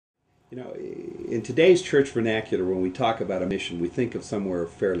You know, in today's church vernacular, when we talk about a mission, we think of somewhere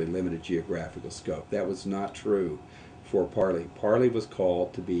of fairly limited geographical scope. That was not true for Parley. Parley was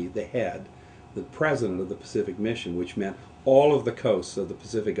called to be the head, the president of the Pacific Mission, which meant all of the coasts of the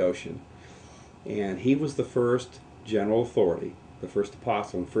Pacific Ocean. And he was the first general authority, the first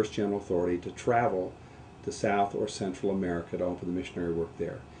apostle and first general authority to travel to South or Central America to open the missionary work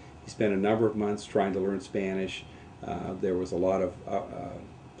there. He spent a number of months trying to learn Spanish. There was a lot of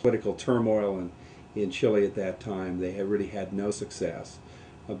political turmoil in Chile at that time. They had really had no success.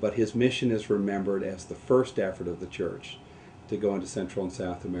 But his mission is remembered as the first effort of the church to go into Central and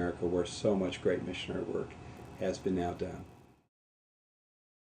South America, where so much great missionary work has been now done.